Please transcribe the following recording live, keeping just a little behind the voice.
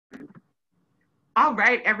All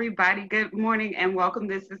right, everybody. Good morning and welcome.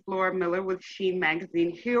 This is Laura Miller with Sheen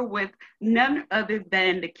Magazine here with none other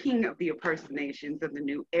than the king of the impersonations of the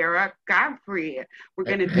new era, Godfrey. We're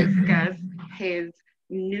going to discuss his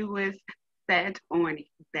newest set on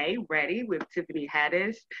They Ready with Tiffany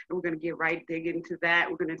Haddish. And we're going to get right dig into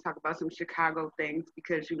that. We're going to talk about some Chicago things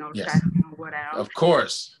because, Yes, shots down, what out. of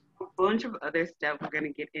course. A bunch of other stuff we're going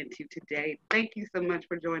to get into today. Thank you so much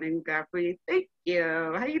for joining, Godfrey. Thank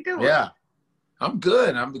you. How you doing? Yeah, I'm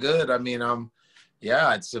good. I'm good.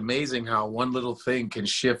 Yeah, it's amazing how one little thing can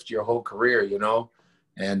shift your whole career.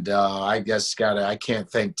 And I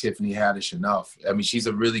can't thank Tiffany Haddish enough. I mean, she's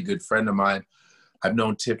a really good friend of mine. I've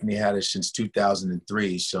known Tiffany Haddish since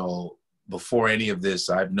 2003. So before any of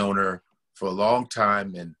this, I've known her for a long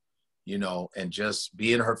time. And just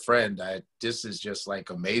being her friend, this is just like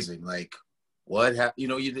amazing. Like this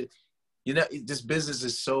business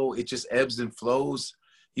is it just ebbs and flows.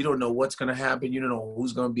 You don't know what's going to happen. You don't know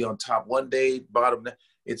who's going to be on top one day, bottom.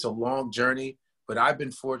 It's a long journey, but I've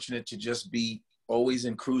been fortunate to just be always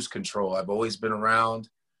in cruise control. I've always been around.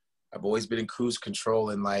 I've always been in cruise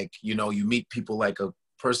control. And you meet people like a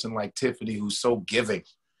person like Tiffany, who's so giving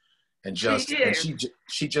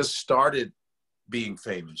she just started being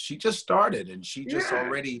famous. She just started and she just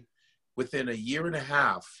already within a year and a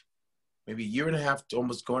half, maybe a year and a half,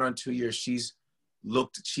 almost going on 2 years, she's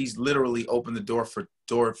literally opened the door for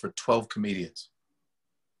 12 comedians.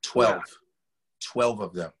 12. Wow. 12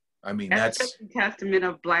 of them. I mean, that's a testament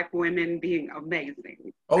of Black women being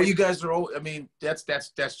amazing. Oh, you guys are all, I mean, that's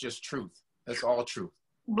just truth. That's all truth.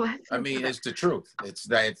 I mean, it's the truth. It's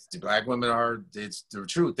Black women it's the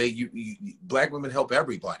truth. Black women help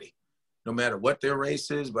everybody, no matter what their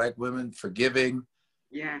race is. Black women, forgiving.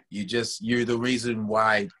 Yeah. You're the reason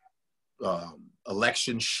why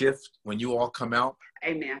elections shift when you all come out.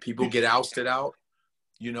 Amen. People get ousted out.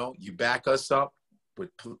 You back us up. But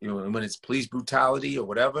when it's police brutality or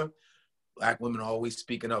whatever, Black women are always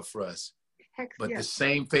speaking up for us. But the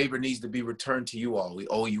same favor needs to be returned to you all. We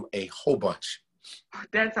owe you a whole bunch.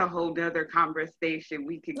 That's a whole nother conversation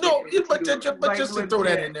we could but just to throw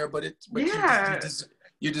that in there. But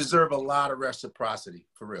you deserve a lot of reciprocity,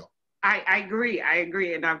 for real. I agree,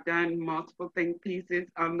 and I've done multiple pieces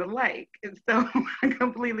on the like, and so I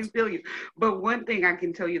completely feel you. But one thing I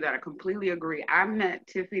can tell you that I completely agree. I met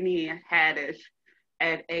Tiffany Haddish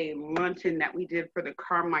at a luncheon that we did for the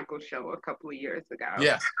Carmichael show a couple of years ago.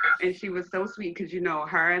 Yes. And she was so sweet because,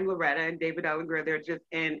 her and Loretta and David Ellinger, they're just,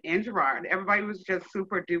 and Gerard, everybody was just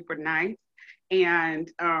super duper nice.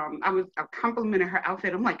 And I complimented her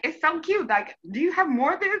outfit. I'm like, it's so cute. Like, do you have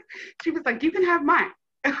more of this? She was like, you can have mine.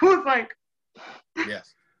 I was like,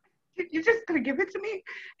 yes. You're just going to give it to me?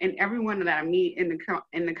 And everyone that I meet in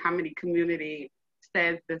the comedy community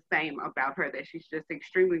says the same about her, that she's just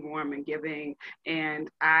extremely warm and giving, and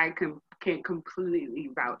I can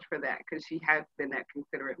completely vouch for that because she has been that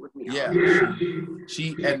considerate with me. Yeah,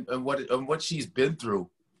 she and what she's been through,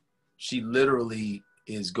 she literally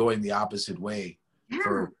is going the opposite way.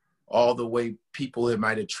 For all the way people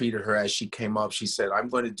might have treated her as she came up. She said, I'm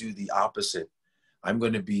going to do the opposite. I'm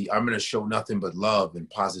going to show nothing but love and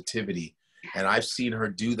positivity. And I've seen her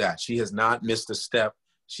do that. She has not missed a step.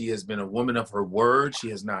 She has been a woman of her word. She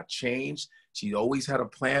has not changed. She always had a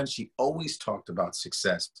plan. She always talked about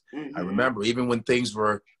success. Mm-hmm. I remember even when things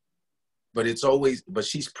were, but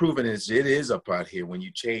she's proven it is up out here when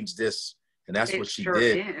you change this. And that's what she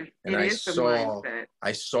did. And I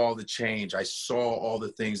saw the change. I saw all the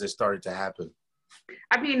things that started to happen.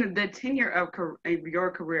 I mean, the tenure of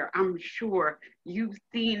your career, I'm sure you've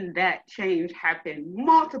seen that change happen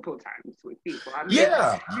multiple times with people. I mean,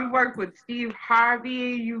 you worked with Steve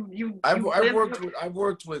Harvey. I've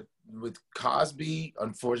worked with Cosby.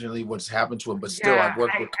 Unfortunately, what's happened to him, but still, I've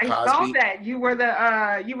worked with Cosby. I saw that you were the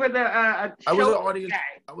I was an audience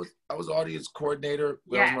guy. I was audience coordinator.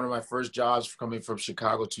 That was one of my first jobs coming from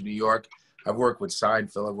Chicago to New York. I've worked with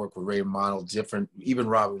Seinfeld. I've worked with Ray Montal, even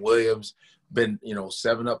Robin Williams. Been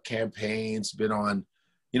 7-Up campaigns. Been on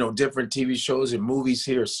different TV shows and movies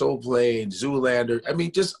here, Soul Play and Zoolander. I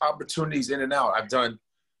mean, just opportunities in and out. I've done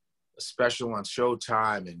a special on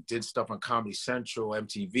Showtime and did stuff on Comedy Central,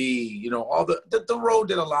 MTV. All the road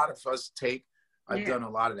that a lot of us take. I've done a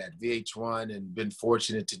lot of that, VH1, and been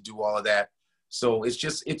fortunate to do all of that. So it's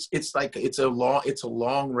a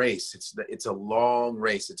long race. It's a long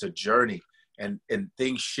race. It's a journey, and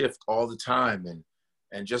things shift all the time.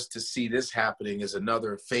 And just to see this happening is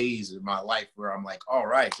another phase in my life where I'm like, all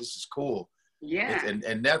right, this is cool. Yeah. And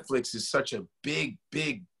Netflix is such a big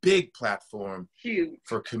platform. Huge.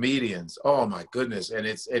 For comedians. Oh my goodness.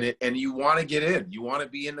 And you want to get in. You want to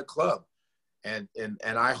be in the club. and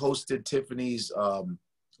I hosted Tiffany's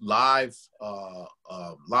live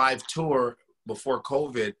tour before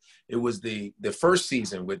COVID. It was the first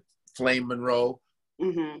season with Flame Monroe,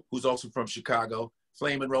 who's also from Chicago.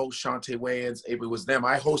 Flame Monroe, Shantae Wayans. It was them.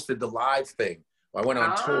 I hosted the live thing. I went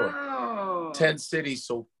on tour, 10 cities.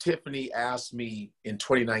 So Tiffany asked me in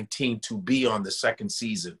 2019 to be on the second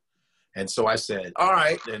season. And so I said, all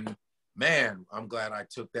right. And man, I'm glad I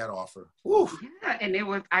took that offer. Woo. Yeah, and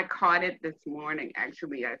I caught it this morning,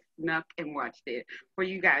 actually. I snuck and watched it. For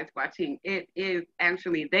you guys watching, it is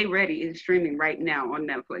actually, it's streaming right now on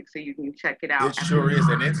Netflix, so you can check it out. It sure is,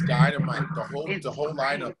 and it's dynamite. The whole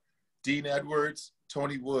lineup, Dean Edwards,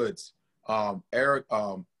 Tony Woods,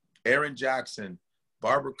 Aaron Jackson,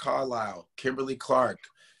 Barbara Carlisle, Kimberly Clark.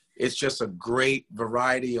 It's just a great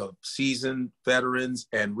variety of seasoned veterans,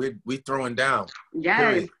 and we throwing down. Yes,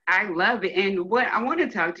 period. I love it. And what I want to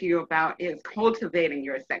talk to you about is cultivating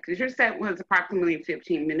your set, because your set was approximately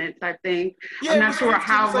 15 minutes, I think. Yeah, I'm not sure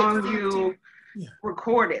how long you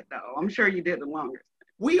recorded, though. I'm sure you did the longest.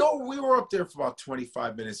 We were up there for about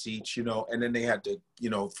 25 minutes each, and then they had to,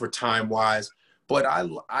 for time-wise. But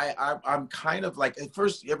I'm kind of like, at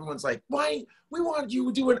first everyone's like, why? We want you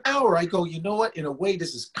to do an hour. I go, you know what? In a way,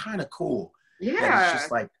 this is kind of cool. Yeah.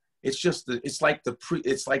 And it's like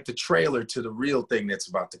the trailer to the real thing that's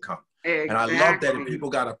about to come. Exactly. And I love that if people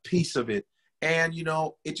got a piece of it. And,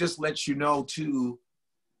 it just lets you know too,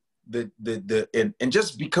 and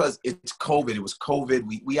just because it's COVID, it was COVID,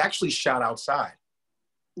 we actually shot outside.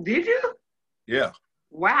 Did you? Yeah.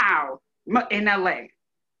 Wow. In LA.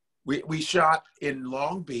 We shot in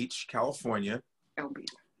Long Beach, California. LB.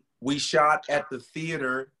 We shot at the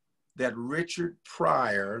theater that Richard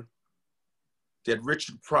Pryor did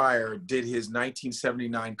his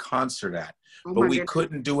 1979 concert at. But we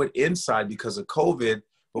couldn't do it inside because of COVID,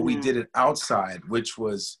 but we did it outside, which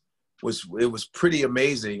was pretty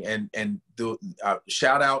amazing. And the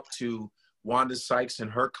shout out to Wanda Sykes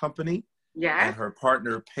and her company. Yeah. And her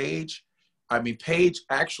partner, Paige. Paige,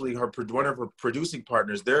 actually, one of her producing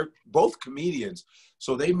partners, they're both comedians.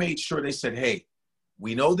 So they made sure, they said, hey,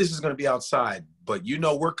 we know this is going to be outside, but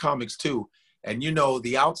we're comics too. And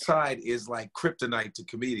the outside is like kryptonite to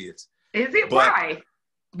comedians. Is it? Why?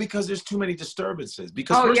 Because there's too many disturbances.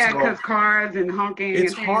 Because because cars and honking.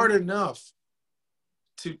 It's hard enough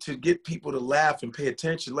to get people to laugh and pay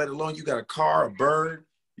attention, let alone you got a car, a bird,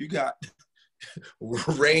 you got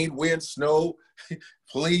rain, wind, snow,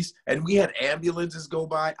 police, and we had ambulances go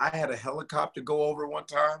by. I had a helicopter go over one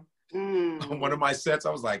time on one of my sets.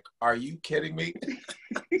 I was like, are you kidding me?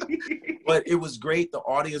 But it was great. The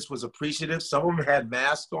audience was appreciative. Some of them had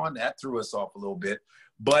masks on. That threw us off a little bit,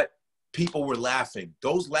 but people were laughing.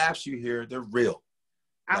 Those laughs you hear, they're real.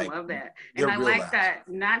 I love that. And I like that,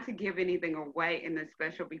 not to give anything away in the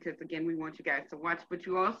special, because again, we want you guys to watch, but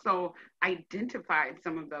you also identified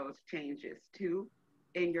some of those changes too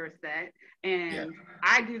in your set. And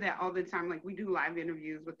I do that all the time. Like, we do live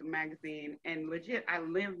interviews with the magazine, and legit, I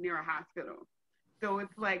live near a hospital. So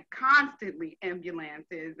it's like constantly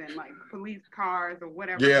ambulances and like police cars or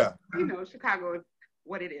whatever. Yeah. Chicago is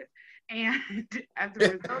what it is. And as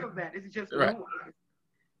a result of that, it's just noise.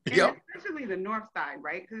 And especially the north side,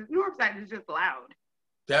 right? Because the north side is just loud.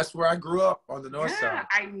 That's where I grew up, on the north side. Yeah,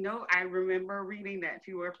 I know. I remember reading that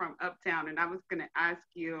you were from Uptown, and I was going to ask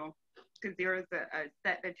you, because there is a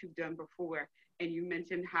set that you've done before, and you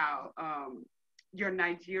mentioned how your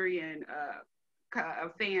Nigerian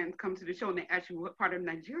fans come to the show and they ask you what part of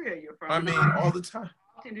Nigeria you're from. All the time.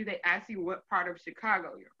 How often do they ask you what part of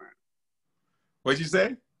Chicago you're from? What'd you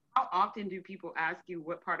say? How often do people ask you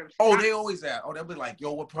what part of Chicago? Oh, they always ask. Oh, they'll be like,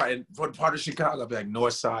 yo, what part of Chicago? I'll be like,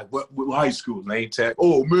 North Side. What high school? Lane Tech.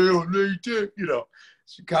 Oh, man, Lane Tech.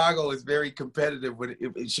 Chicago is very competitive.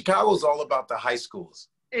 Chicago's all about the high schools.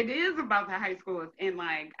 It is about the high schools. And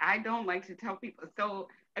like, I don't like to tell people. So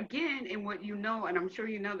again, in what you know, and I'm sure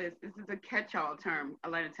you know this is a catch-all term a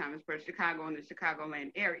lot of times for Chicago and the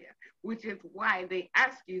Chicagoland area, which is why they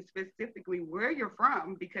ask you specifically where you're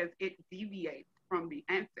from, because it deviates from the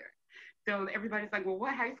answer. So everybody's like, well,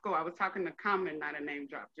 what high school? I was talking to Common, not a name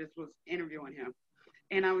drop, just was interviewing him.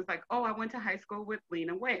 And I was like, oh, I went to high school with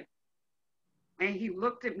Lena Waithe. And he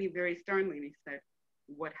looked at me very sternly and he said,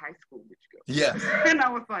 what high school did you go to? Yes. And I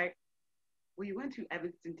was like, well, you went to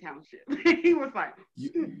Evanston Township. He was like,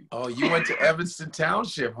 you went to Evanston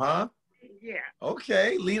Township, huh? Yeah.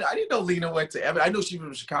 Okay. Lena, I didn't know Lena went to Evanston. I know she was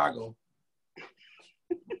from Chicago.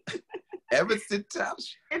 Evanston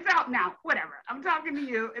Township. It's out now. Whatever. I'm talking to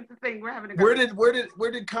you. It's a thing. We're having a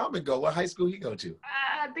Where did Common go? What high school he go to?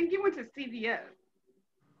 I think he went to CVS.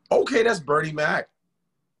 Okay, that's Bernie Mac.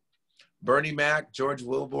 Bernie Mac, George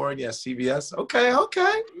Wilborn, yeah, CBS. Okay,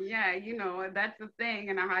 okay. Yeah, you know, that's the thing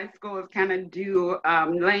in a high school is kind of do,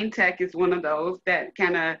 Lane Tech is one of those that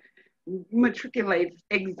kind of matriculates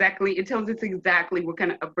exactly, it tells us exactly what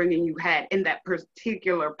kind of upbringing you had in that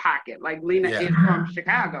particular pocket. Like Lena is from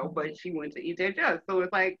Chicago, but she went to EJS. So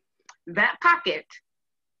it's like that pocket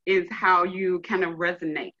is how you kind of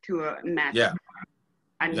resonate to a match. Yeah.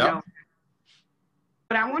 I know.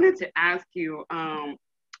 But I wanted to ask you,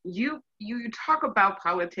 you talk about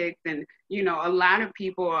politics, and you know, a lot of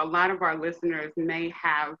people, a lot of our listeners may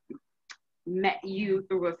have met you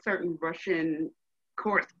through a certain Russian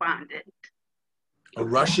correspondent. A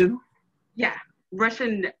Russian? Yeah,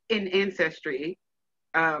 Russian in ancestry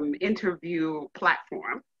interview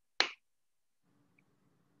platform.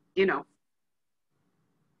 You know,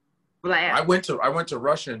 Vlad. I went to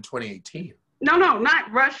Russia in 2018. No,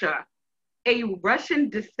 not Russia. A Russian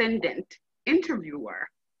descendant interviewer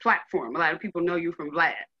platform. A lot of people know you from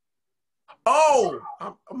Vlad. Oh,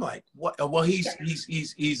 I'm like, what? Well, he's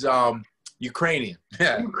Ukrainian.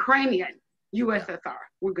 Yeah. Ukrainian, USSR.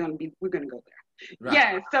 We're gonna go there. Right.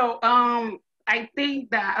 Yeah. So I think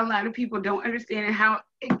that a lot of people don't understand how,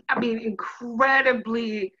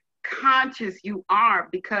 incredibly conscious you are,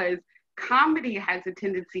 because comedy has a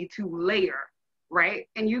tendency to layer, right?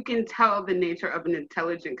 And you can tell the nature of an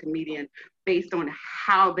intelligent comedian based on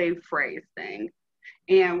how they phrase things.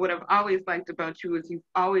 And what I've always liked about you is you've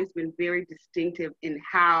always been very distinctive in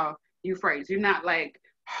how you phrase. You're not like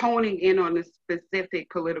honing in on a specific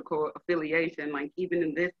political affiliation. Like even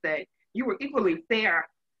in this, that you were equally fair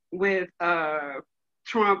with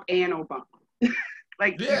Trump and Obama.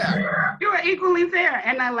 Like, yeah, you were equally fair.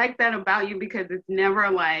 And I like that about you, because it's never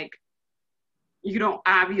like, you don't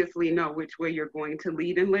obviously know which way you're going to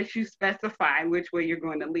lead unless you specify which way you're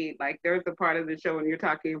going to lead. Like there's a part of the show when you're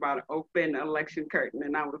talking about an open election curtain,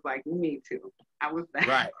 and I was like, me too. I was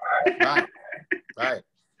that. Right.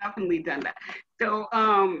 Definitely done that. So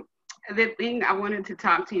the thing I wanted to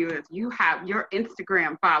talk to you is you have your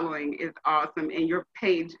Instagram following is awesome, and your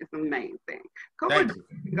page is amazing. A couple of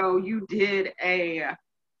days ago, you did a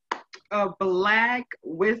black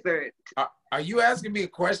wizard. Are you asking me a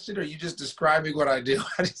question, or are you just describing what I do?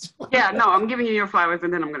 Yeah, no, I'm giving you your flowers,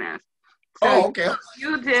 and then I'm going to ask. So okay.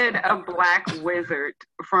 You did a black wizard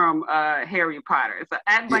from Harry Potter. So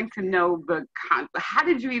I'd like to know how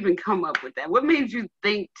did you even come up with that? What made you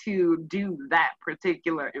think to do that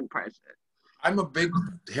particular impression? I'm a big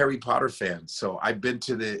Harry Potter fan. So I've been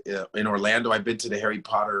to in Orlando, I've been to the Harry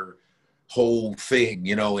Potter whole thing,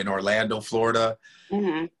 you know, in Orlando, Florida.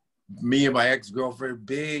 Mm-hmm. Me and my ex-girlfriend,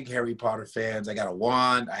 big Harry Potter fans. I got a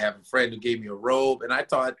wand. I have a friend who gave me a robe. And I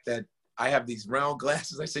thought that I have these round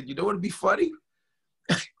glasses. I said, you know what would be funny?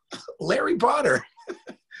 Larry Potter.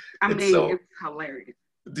 I mean, so, it's hilarious.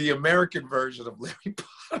 The American version of Larry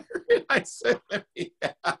Potter. I said,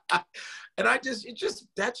 and it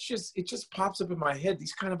just pops up in my head,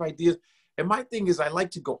 these kind of ideas. And my thing is, I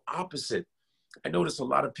like to go opposite. I notice a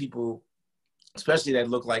lot of people, especially that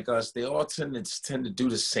look like us, they all tend to do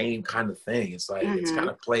the same kind of thing. It's like, it's kind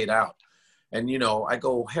of played out. And, you know, I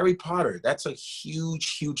go, Harry Potter, that's a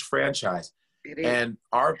huge, huge franchise. It is. And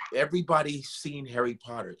everybody's seen Harry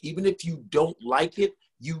Potter. Even if you don't like it,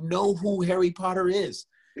 you know who Harry Potter is.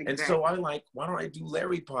 Exactly. And so I'm like, why don't I do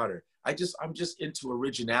Larry Potter? I'm just into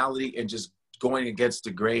originality and just going against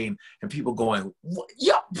the grain, and people going,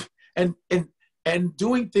 yup, and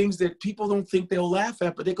doing things that people don't think they'll laugh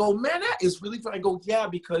at, but they go, man, that is really fun. I go, yeah,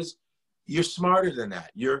 because you're smarter than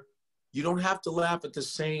that. You don't have to laugh at the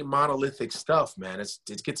same monolithic stuff, man.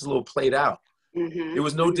 It gets a little played out. Mm-hmm. It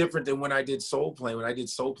was no different than when I did Soul Plane. When I did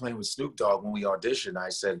Soul Plane with Snoop Dogg, when we auditioned, I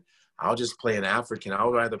said, I'll just play an African. I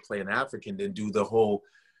would rather play an African than do the whole,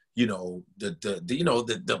 you know,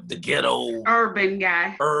 the ghetto urban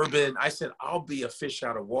guy. Urban. I said, I'll be a fish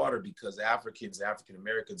out of water, because African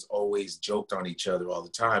Americans always joked on each other all the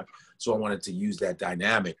time. So I wanted to use that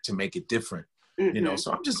dynamic to make it different. Mm-hmm. You know,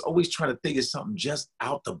 so I'm just always trying to think of something just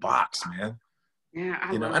out the box, man. Yeah,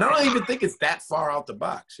 and I don't even think it's that far out the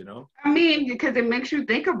box, you know? I mean, because it makes you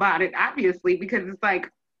think about it, obviously, because it's like,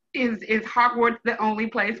 is Hogwarts the only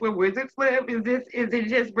place where wizards live? Is it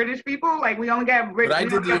just British people? Like, we only got British. But I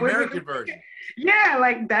did the American version. Yeah,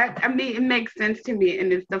 like that. I mean, it makes sense to me,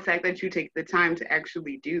 and it's the fact that you take the time to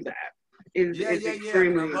actually do that is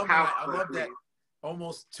extremely powerful. I love that.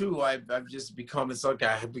 Almost too, I've just become, it's like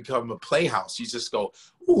I've become a playhouse. You just go,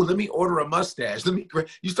 ooh, let me order a mustache.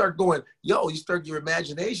 You start going, you start your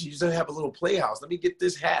imagination. You just have a little playhouse. Let me get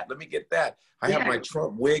this hat. Let me get that. I have my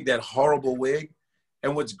Trump wig, that horrible wig.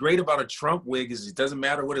 And what's great about a Trump wig is it doesn't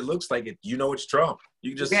matter what it looks like. You know it's Trump.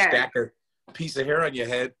 You can just stack a piece of hair on your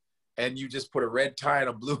head and you just put a red tie and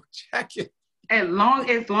a blue jacket. As long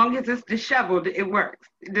as it's disheveled, it works.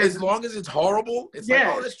 As long as it's horrible, it's like,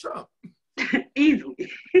 oh, that's Trump. Easily.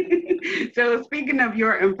 So speaking of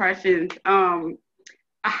your impressions,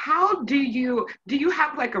 how do you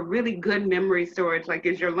have like a really good memory storage? Like,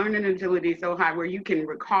 is your learning agility so high where you can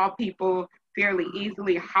recall people fairly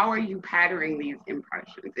easily? How are you patterning these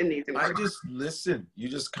impressions in these impressions? I just listen. You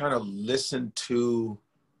just kind of listen to.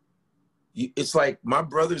 It's like my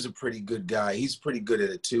brother's a pretty good guy. He's pretty good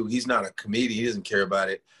at it too. He's not a comedian. He doesn't care about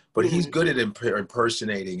it, but he's good at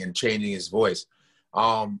impersonating and changing his voice.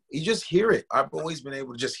 You just hear it. I've always been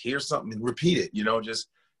able to just hear something and repeat it. You know, just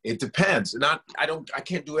it depends. I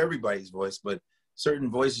can't do everybody's voice, but certain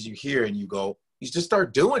voices you hear and you go, you just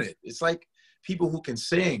start doing it. It's like people who can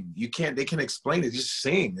sing. They can explain it. Just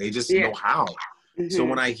sing. They just know how. So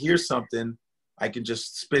when I hear something, I can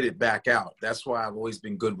just spit it back out. That's why I've always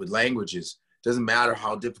been good with languages. Doesn't matter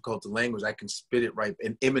how difficult the language, I can spit it right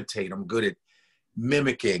and imitate. I'm good at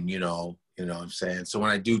mimicking, you know what I'm saying? So when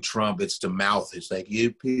I do Trump, it's the mouth. It's like,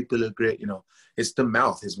 you people are great, it's the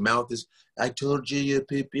mouth. His mouth is, I told you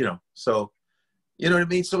people, so, you know what I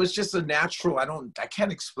mean? So it's just a natural, I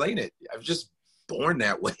can't explain it. I'm just born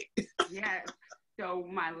that way. Yes. So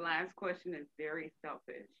my last question is very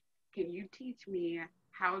selfish. Can you teach me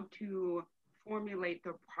how to formulate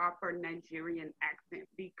the proper Nigerian accent?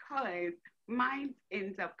 Because mine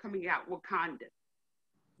ends up coming out Wakanda.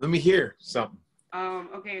 Let me hear something.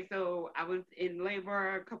 Okay, so I was in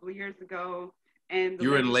labor a couple of years ago, and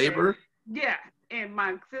you were in labor? Yeah, and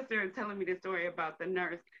my sister is telling me the story about the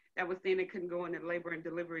nurse that was saying they couldn't go into labor and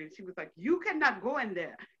delivery, and she was like, "You cannot go in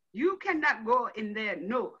there. You cannot go in there.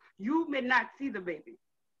 No, you may not see the baby."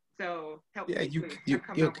 So help me.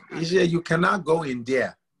 You cannot go in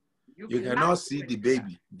there. You cannot see the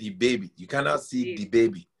baby. The baby. You cannot see the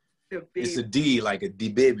baby. It's a D, like a D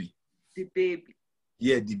baby. The baby.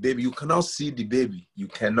 Yeah, the baby. You cannot see the baby. You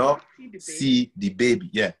cannot see the baby.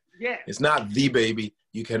 Yeah. Yeah. It's not the baby.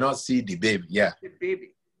 You cannot see the baby. Yeah. The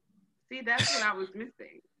baby. See, that's what I was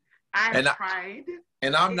missing. I tried.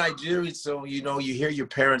 And I'm Nigerian, so you hear your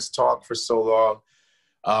parents talk for so long.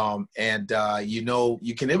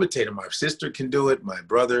 You can imitate them. My sister can do it, my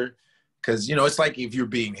brother. Because, it's like if you're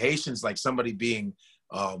being Haitian, it's like somebody being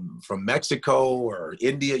from Mexico or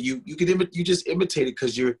India. You just imitate it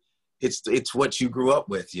because it's what you grew up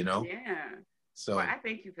with, Yeah. So I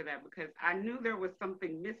thank you for that, because I knew there was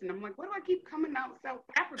something missing. I'm like, why do I keep coming out South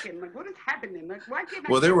African? Like, what is happening? Like, why can't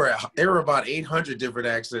I? Well, there were about 800 different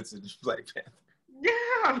accents in Black Panther.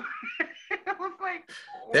 Yeah. I was like,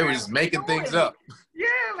 they were just making things up. Yeah,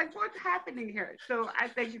 like what's happening here? So I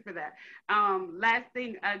thank you for that. Last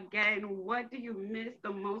thing, again, what do you miss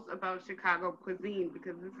the most about Chicago cuisine?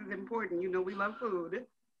 Because this is important. We love food.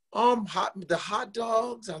 The hot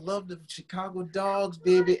dogs. I love the Chicago dogs,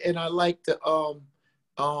 baby, and I like the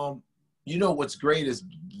what's great is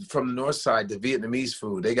from the north side, the Vietnamese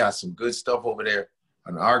food. They got some good stuff over there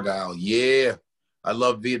on Argyle. Yeah, I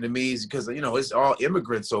love Vietnamese because it's all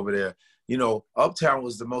immigrants over there. Uptown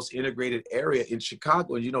was the most integrated area in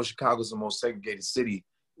Chicago, and Chicago's the most segregated city,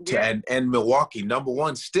 and Milwaukee, number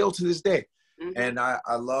one, still to this day. And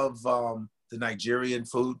I love the Nigerian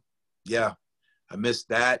food. Yeah. I missed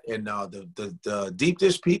that, and the deep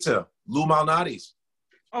dish pizza, Lou Malnati's.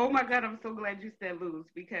 Oh my God, I'm so glad you said Lou's,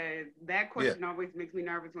 because that question always makes me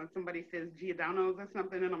nervous when somebody says Giordano's or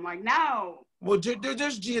something, and I'm like, no. Well,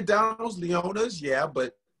 there's Giordano's, Leona's,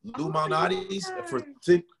 but Lou Malnati's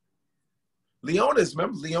Leona's.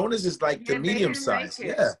 Remember, Leona's is like the medium size.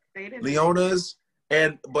 Leona's,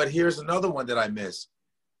 but here's another one that I miss.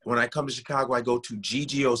 When I come to Chicago, I go to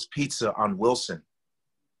Gigio's Pizza on Wilson,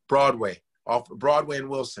 Broadway. Off Broadway and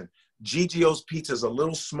Wilson. Gigio's Pizza is a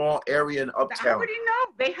little small area in Uptown. I already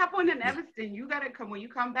know. They have one in Evanston. You got to come. When you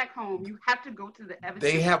come back home, you have to go to the Evanston.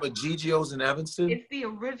 They have a Gigio's in Evanston? It's the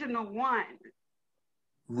original one.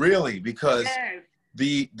 Really? Because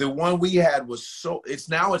the one we had was it's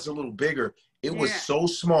a little bigger. It was so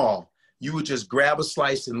small. You would just grab a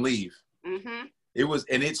slice and leave. Mm-hmm.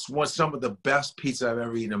 It's some of the best pizza I've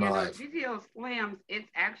ever eaten in my life. Gigio's Slams, it's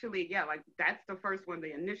actually, that's the first one.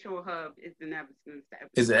 The initial hub is in Evanston.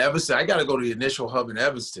 Is it Evanston? I got to go to the initial hub in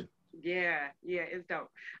Evanston. Yeah, it's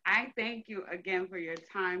dope. I thank you again for your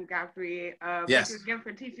time, Godfrey. Yes. Thank you again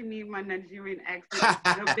for teaching me my Nigerian accent.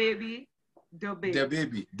 The baby.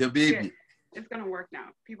 Yeah. It's going to work now.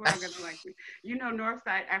 People are going to like me.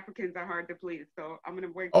 Northside Africans are hard to please, so I'm going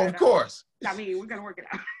to work that out. Of course. I mean, we're going to work it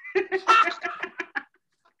out.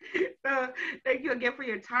 So thank you again for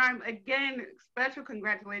your time. Again, special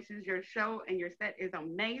congratulations. Your show and your set is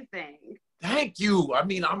amazing. Thank you. I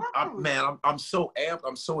mean, I'm so amped.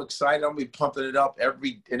 I'm so excited. I'm gonna be pumping it up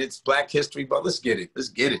and it's Black History, but let's get it. Let's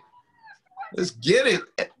get it. Let's get it.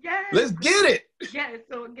 Yes. Let's get it. Yes.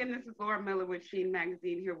 So again, this is Laura Miller with Sheen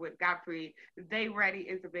Magazine here with Godfrey. They Ready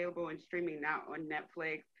is available and streaming now on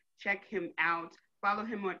Netflix. Check him out. Follow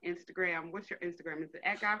him on Instagram. What's your Instagram? Is it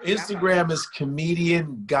at Godfrey? Instagram is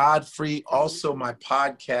comedian Godfrey. Also, my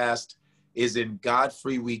podcast is in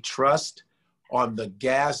Godfrey We Trust on the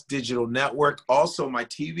Gas Digital Network. Also, my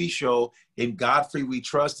TV show in Godfrey We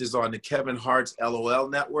Trust is on the Kevin Hart's LOL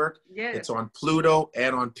network. Yes. It's on Pluto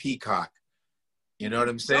and on Peacock. You know what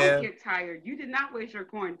I'm saying? Don't get tired. You did not waste your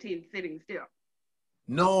quarantine sitting still.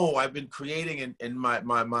 No, I've been creating in my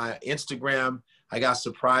Instagram. I got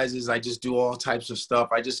surprises. I just do all types of stuff.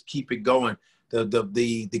 I just keep it going. The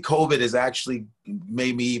COVID has actually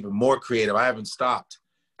made me even more creative. I haven't stopped.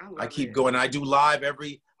 I keep going. I do a live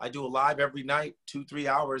every night, 2-3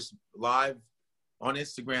 hours live on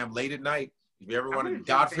Instagram late at night. If you ever want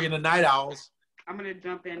Godfrey and the Night Owls. I'm going to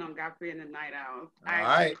jump in on Godfrey and the Night Owls.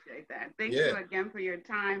 I appreciate that. Thank you again for your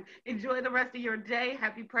time. Enjoy the rest of your day.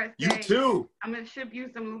 Happy press day. You too. I'm going to ship you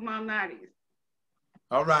some Illuminati's.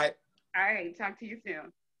 All right. All right. Talk to you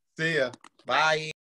soon. See ya. Bye.